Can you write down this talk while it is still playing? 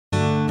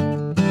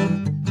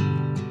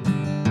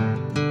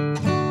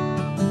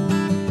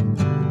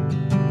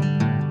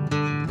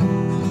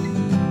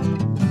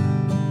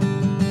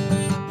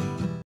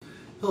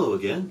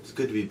again. It's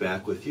good to be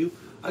back with you.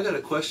 I got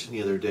a question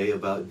the other day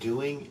about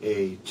doing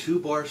a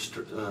 2-bar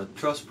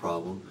truss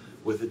problem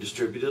with a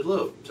distributed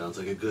load. Sounds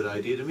like a good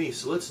idea to me,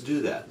 so let's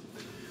do that.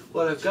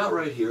 What I've got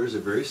right here is a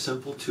very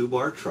simple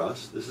 2-bar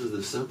truss. This is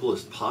the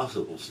simplest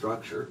possible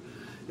structure.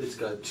 It's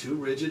got 2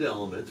 rigid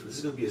elements. This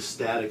is going to be a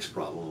statics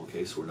problem,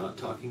 okay? So we're not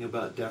talking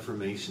about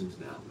deformations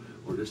now.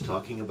 We're just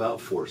talking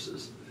about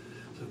forces.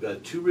 So I've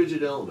got 2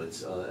 rigid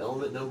elements,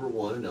 element number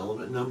 1 and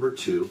element number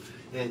 2.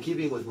 And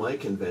keeping with my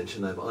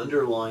convention, I've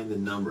underlined the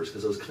numbers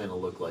because those kind of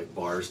look like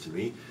bars to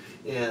me.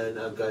 And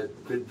I've got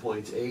grid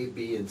points A,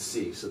 B, and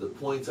C. So the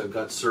points I've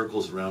got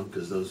circles around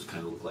because those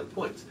kind of look like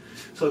points.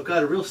 So I've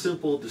got a real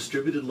simple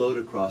distributed load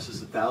across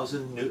this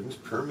 1,000 newtons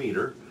per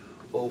meter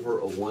over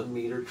a 1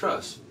 meter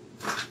truss.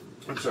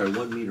 I'm sorry,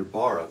 1 meter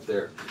bar up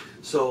there.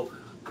 So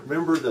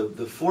remember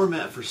the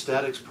format for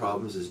statics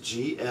problems is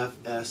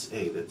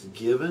GFSA. That's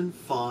given,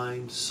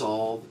 find,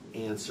 solve,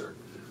 answer.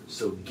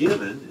 So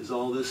given is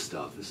all this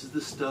stuff. This is the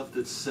stuff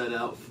that's set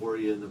out for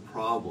you in the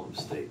problem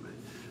statement.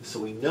 So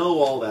we know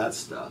all that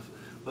stuff.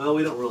 Well,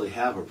 we don't really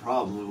have a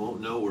problem. We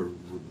won't know we're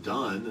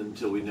done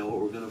until we know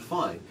what we're going to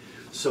find.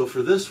 So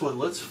for this one,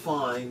 let's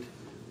find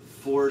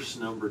force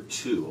number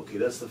 2. Okay,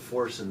 that's the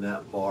force in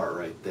that bar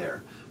right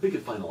there. We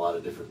could find a lot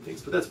of different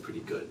things, but that's pretty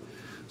good.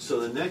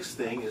 So the next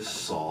thing is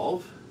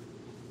solve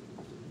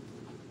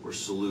or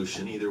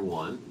solution, either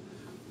one.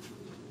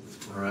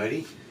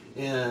 Alrighty.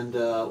 And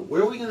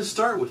where are we going to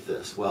start with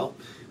this? Well,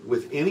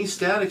 with any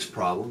statics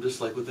problem, just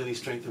like with any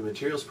strength of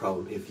materials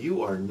problem, if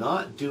you are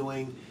not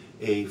doing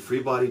a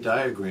free body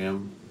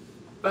diagram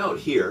about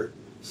here,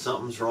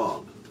 something's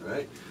wrong.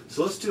 Right?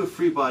 So let's do a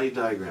free body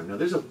diagram. Now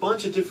there's a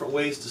bunch of different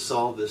ways to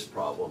solve this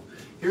problem.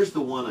 Here's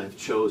the one I've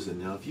chosen.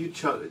 Now if you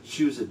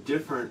choose a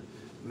different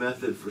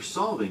method for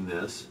solving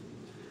this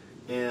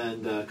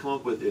and come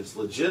up with it's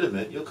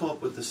legitimate, you'll come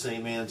up with the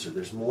same answer.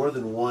 There's more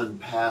than one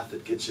path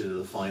that gets you to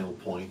the final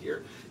point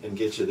here and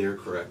gets you there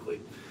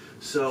correctly.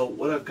 So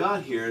what I've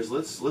got here is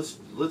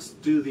let's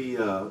do the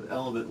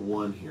element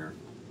 1 here.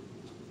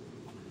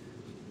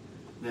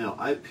 Now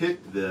I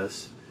picked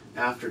this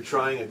after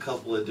trying a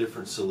couple of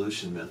different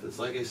solution methods.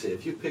 Like I say,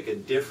 if you pick a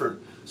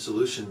different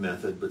solution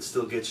method but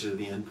still gets you to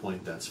the end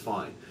point, that's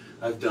fine.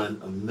 I've done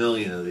a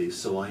million of these,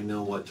 so I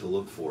know what to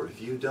look for. If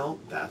you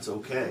don't, that's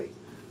okay.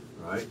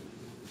 Right?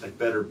 I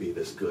better be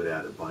this good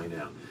at it by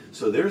now.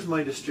 So there's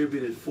my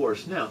distributed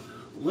force. Now,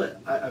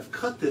 I've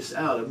cut this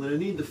out. I'm going to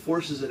need the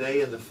forces at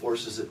A and the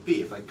forces at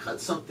B. If I cut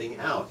something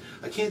out,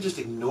 I can't just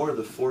ignore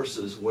the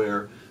forces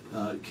where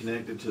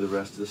connected to the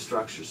rest of the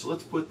structure. So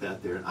let's put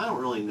that there. And I don't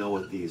really know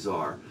what these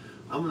are.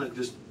 I'm going to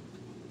just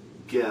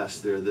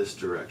guess they're this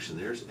direction.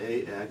 There's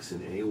AX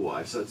and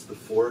AY. So that's the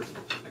force.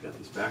 I got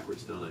these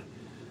backwards, don't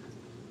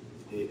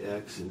I?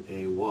 AX and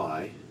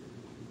AY.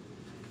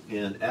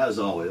 And as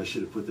always, I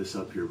should have put this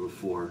up here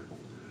before.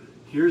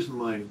 Here's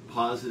my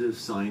positive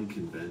sign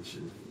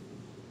convention.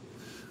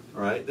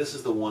 All right, this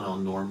is the one I'll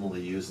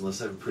normally use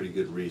unless I have a pretty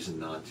good reason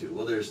not to.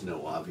 Well, there's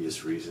no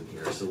obvious reason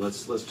here, so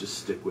let's just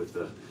stick with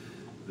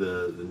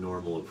the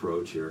normal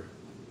approach here.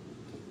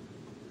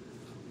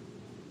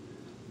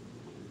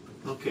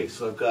 Okay,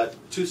 so I've got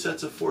 2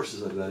 sets of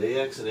forces. I've got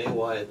AX and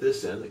AY at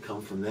this end that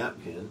come from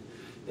that pin,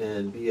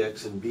 and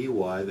BX and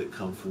BY that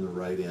come from the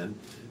right end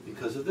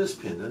because of this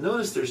pin. Now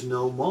notice there's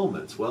no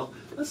moments. Well,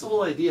 that's the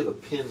whole idea of a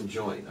pin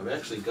joint. I've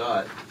actually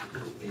got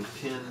a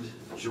pinned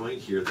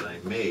joint here that I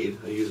made.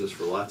 I use this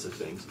for lots of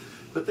things.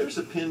 But there's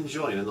a pin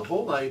joint, and the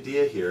whole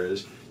idea here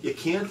is you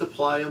can't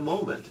apply a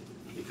moment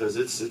because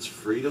it's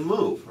free to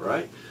move,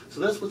 right?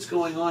 So that's what's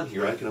going on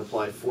here. I can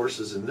apply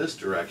forces in this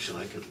direction.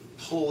 I can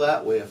pull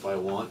that way if I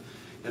want,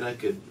 and I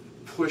could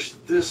push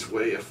this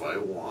way if I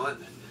want,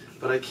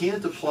 but I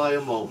can't apply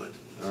a moment,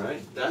 all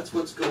right? That's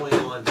what's going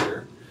on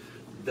here.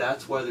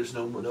 That's why there's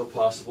no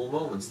possible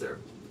moments there.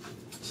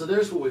 So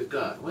there's what we've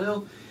got.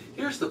 Well,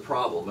 here's the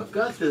problem. I've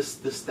got this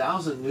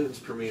 1,000 newtons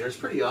per meter. It's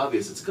pretty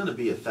obvious. It's going to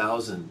be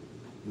 1,000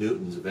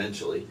 newtons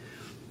eventually.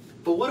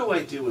 But what do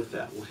I do with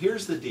that? Well,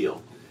 here's the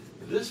deal.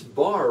 This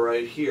bar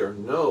right here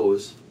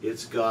knows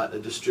it's got a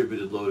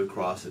distributed load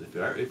across it.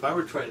 If I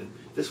were trying,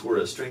 this were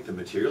a strength of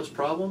materials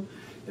problem,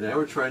 and I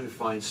were trying to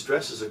find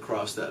stresses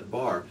across that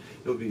bar,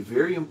 it would be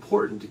very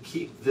important to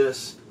keep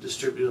this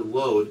distributed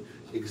load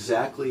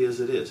exactly as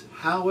it is.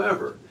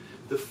 However,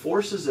 the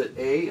forces at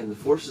A and the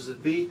forces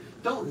at B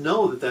don't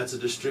know that that's a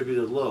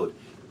distributed load.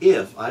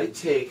 If I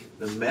take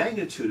the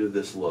magnitude of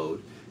this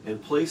load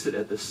and place it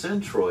at the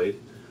centroid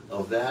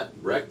of that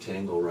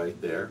rectangle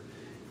right there,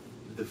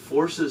 the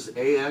forces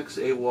AX,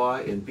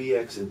 AY, and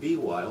BX and BY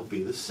will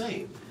be the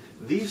same.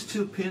 These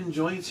 2 pin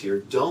joints here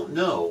don't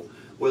know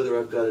whether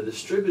I've got a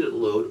distributed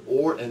load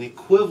or an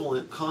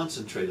equivalent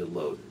concentrated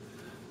load.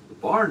 The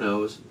bar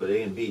knows, but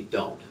A and B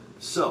don't.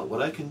 So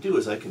what I can do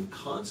is I can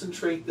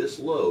concentrate this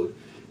load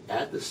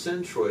at the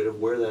centroid of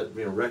where that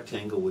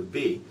rectangle would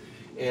be,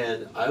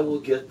 and I will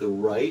get the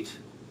right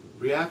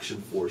reaction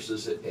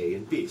forces at A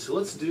and B. So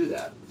let's do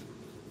that.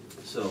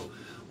 So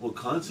we'll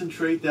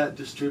concentrate that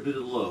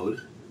distributed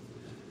load,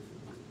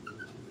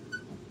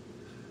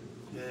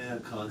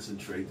 And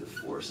concentrate the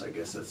force. I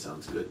guess that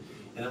sounds good.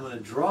 And I'm going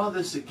to draw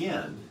this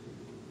again,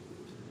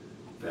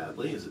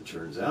 badly as it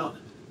turns out.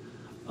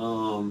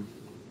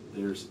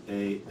 There's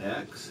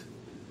AX,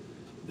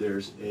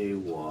 there's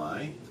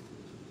AY,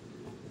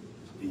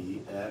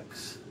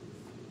 BX,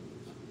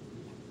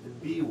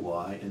 and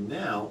BY. And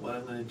now what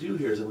I'm going to do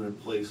here is I'm going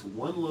to place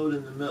one load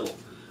in the middle.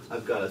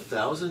 I've got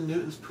 1,000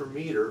 newtons per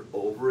meter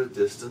over a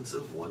distance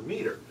of 1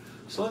 meter.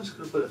 So I'm just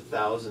going to put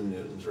 1,000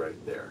 newtons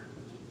right there.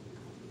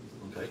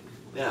 Okay.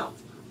 Now,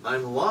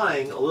 I'm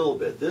lying a little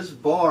bit. This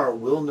bar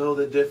will know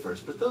the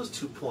difference, but those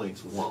 2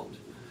 points won't.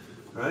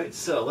 All right,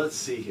 so let's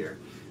see here.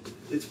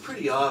 It's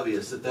pretty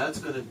obvious that that's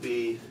going to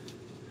be,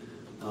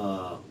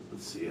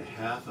 let's see,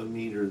 1/2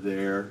 meter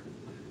there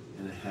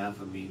and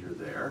 1/2 meter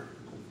there.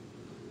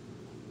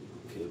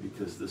 Okay,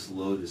 because this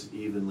load is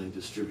evenly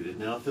distributed.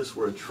 Now, if this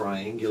were a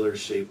triangular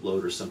shaped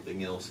load or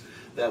something else,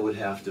 that would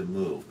have to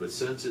move. But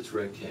since it's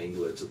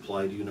rectangular, it's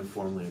applied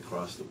uniformly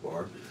across the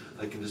bar,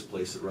 I can just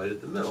place it right at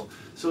the middle.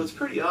 So it's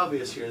pretty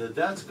obvious here that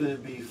that's going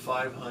to be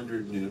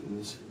 500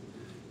 newtons,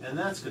 and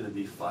that's going to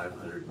be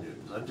 500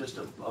 newtons. I'm just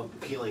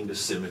appealing to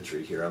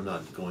symmetry here. I'm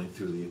not going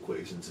through the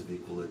equations of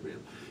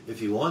equilibrium.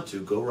 If you want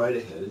to, go right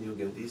ahead and you'll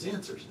get these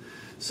answers.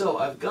 So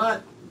I've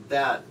got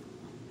that.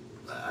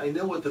 I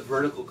know what the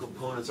vertical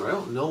components are. I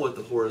don't know what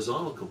the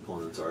horizontal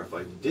components are. If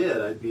I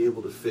did, I'd be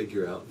able to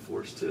figure out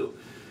force too.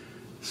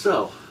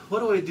 So what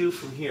do I do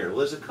from here? Well,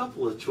 there's a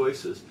couple of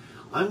choices.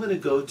 I'm going to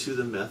go to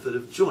the method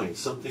of joints,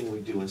 something we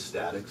do in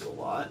statics a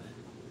lot.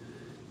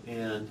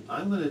 And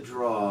I'm going to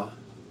draw.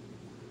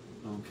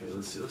 Okay,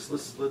 let's see.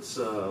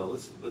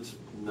 Let's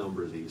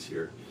number these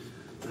here.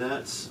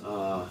 That's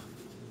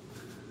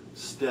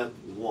step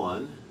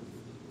 1.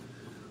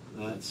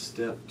 That's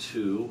step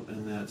 2,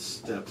 and that's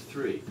step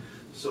 3.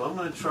 So I'm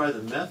going to try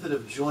the method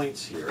of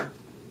joints here.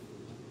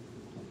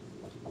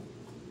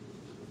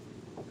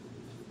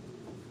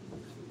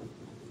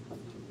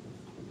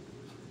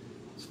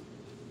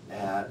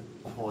 At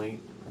point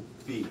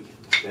B.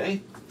 Okay?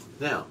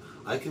 Now,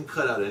 I can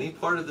cut out any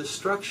part of the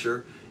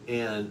structure,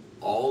 and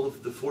all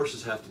of the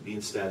forces have to be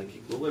in static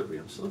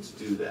equilibrium. So let's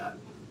do that.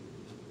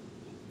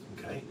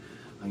 Okay?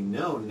 I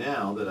know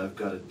now that I've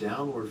got a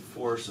downward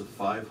force of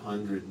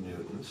 500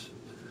 newtons.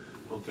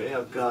 Okay,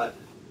 I've got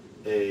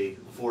a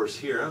force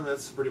here, and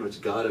that's pretty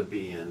much got to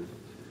be in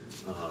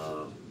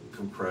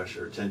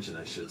compression, or tension,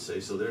 I should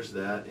say. So there's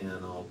that,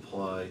 and I'll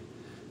apply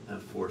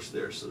that force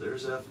there. So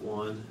there's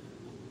F1,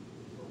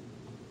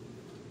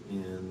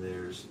 and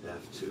there's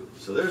F2.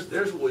 So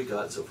there's what we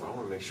got so far. I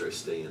want to make sure I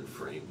stay in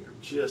frame here.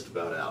 Just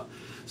about out.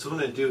 So what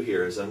I'm going to do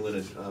here is I'm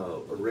going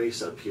to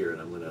erase up here,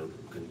 and I'm going to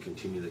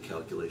continue the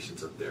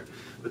calculations up there.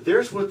 But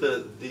there's what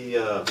the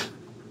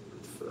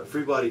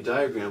free body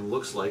diagram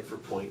looks like for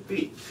point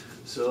B.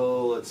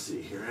 So let's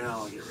see here.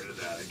 I'll get rid of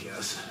that, I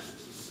guess.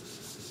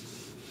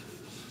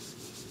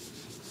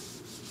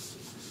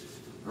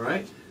 All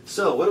right.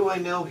 So what do I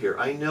know here?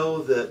 I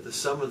know that the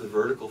sum of the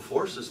vertical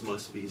forces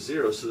must be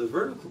 0. So the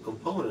vertical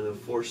component of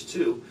force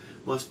 2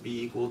 must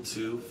be equal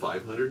to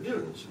 500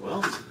 newtons.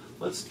 Well,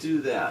 let's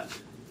do that.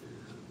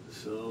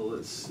 So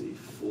let's see.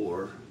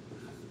 For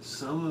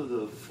sum of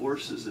the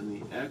forces in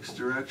the x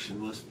direction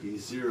must be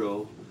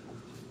 0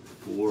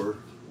 for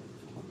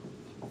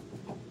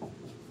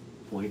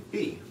point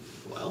B.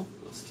 Well,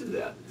 let's do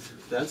that.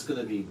 That's going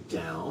to be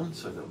down.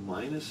 So I've got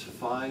minus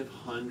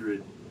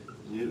 500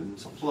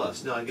 newtons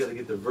plus. Now I've got to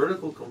get the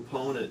vertical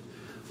component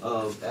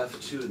of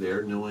F2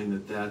 there, knowing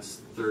that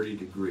that's 30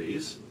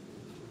 degrees.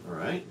 All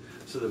right.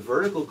 So the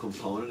vertical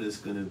component is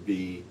going to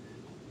be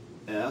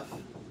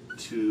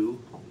F2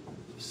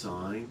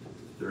 sine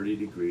 30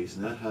 degrees,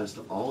 and that has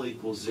to all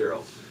equal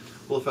 0.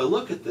 Well, if I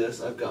look at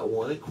this, I've got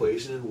one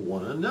equation and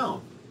one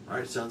unknown. All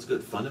right, sounds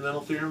good.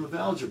 Fundamental theorem of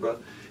algebra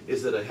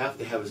is that I have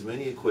to have as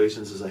many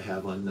equations as I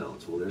have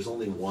unknowns. Well, there's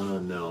only one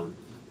unknown.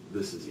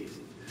 This is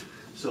easy.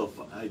 So if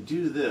I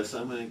do this,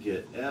 I'm going to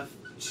get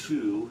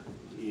F2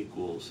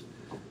 equals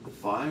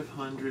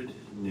 500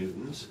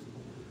 newtons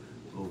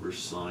over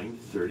sine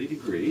 30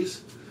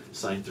 degrees.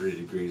 Sine 30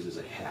 degrees is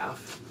a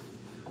half.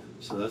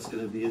 So that's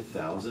going to be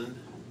 1,000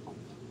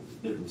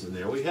 newtons. And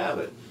there we have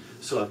it.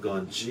 So I've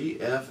gone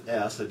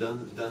GFS. I've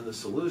done the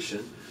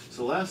solution.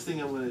 So the last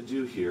thing I'm going to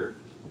do here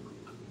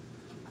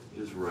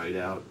is write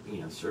out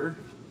answer.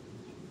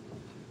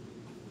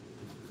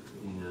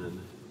 And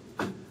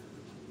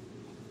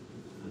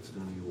that's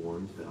going to be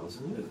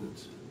 1,000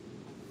 newtons.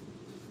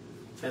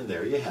 And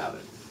there you have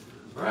it.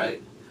 All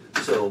right.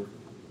 So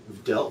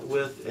we've dealt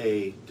with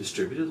a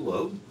distributed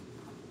load,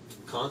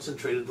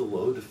 concentrated the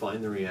load to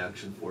find the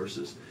reaction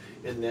forces,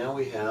 and now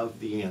we have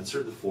the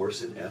answer, the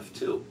force in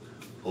F2.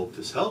 Hope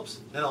this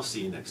helps, and I'll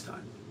see you next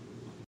time.